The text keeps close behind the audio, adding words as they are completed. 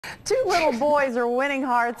Two little boys are winning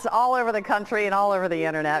hearts all over the country and all over the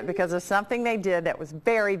internet because of something they did that was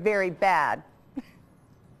very, very bad.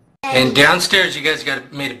 And downstairs, you guys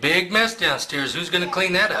made a big mess downstairs. Who's going to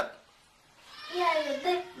clean that up? Yeah, the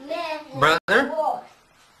big mess. Brother?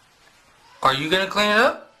 Are you going to clean it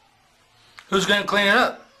up? Who's going to clean it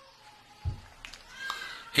up?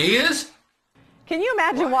 He is? Can you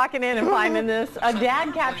imagine walking in and finding this? A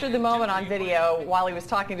dad captured the moment on video while he was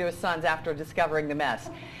talking to his sons after discovering the mess.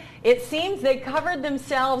 It seems they covered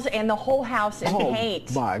themselves and the whole house in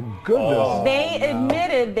paint. Oh my goodness. They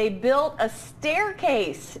admitted they built a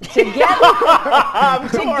staircase to get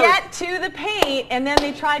to the paint, and then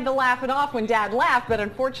they tried to laugh it off when Dad laughed, but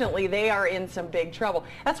unfortunately they are in some big trouble.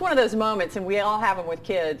 That's one of those moments, and we all have them with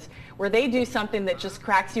kids, where they do something that just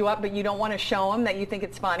cracks you up, but you don't want to show them that you think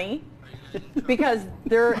it's funny. Because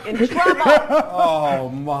they're in trouble. Oh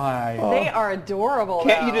my. They are adorable.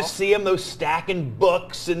 Can't though. you just see them, those stacking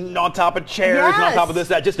books and on top of chairs and on top of this,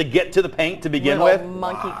 that, just to get to the paint to begin Little with?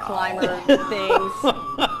 monkey climber things.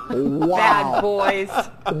 Wow. Bad boys.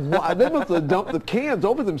 Wow. They must have dumped the cans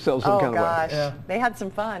over themselves some kind of way. Oh gosh. Yeah. They had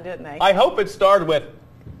some fun, didn't they? I hope it started with,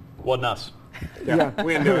 wasn't us. Yeah.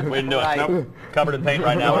 We didn't do it. We didn't do it. Right. Nope. Covered in paint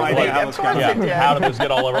right now. No idea how this got Yeah. How did this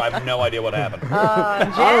get all over? I have no idea what happened.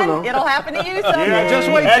 Jen, it'll happen to you someday. Yeah,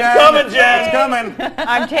 just wait, Jen. It's coming, Jen. It's coming.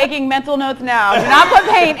 I'm taking mental notes now. Do not put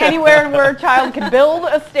paint anywhere where a child can build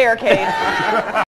a staircase.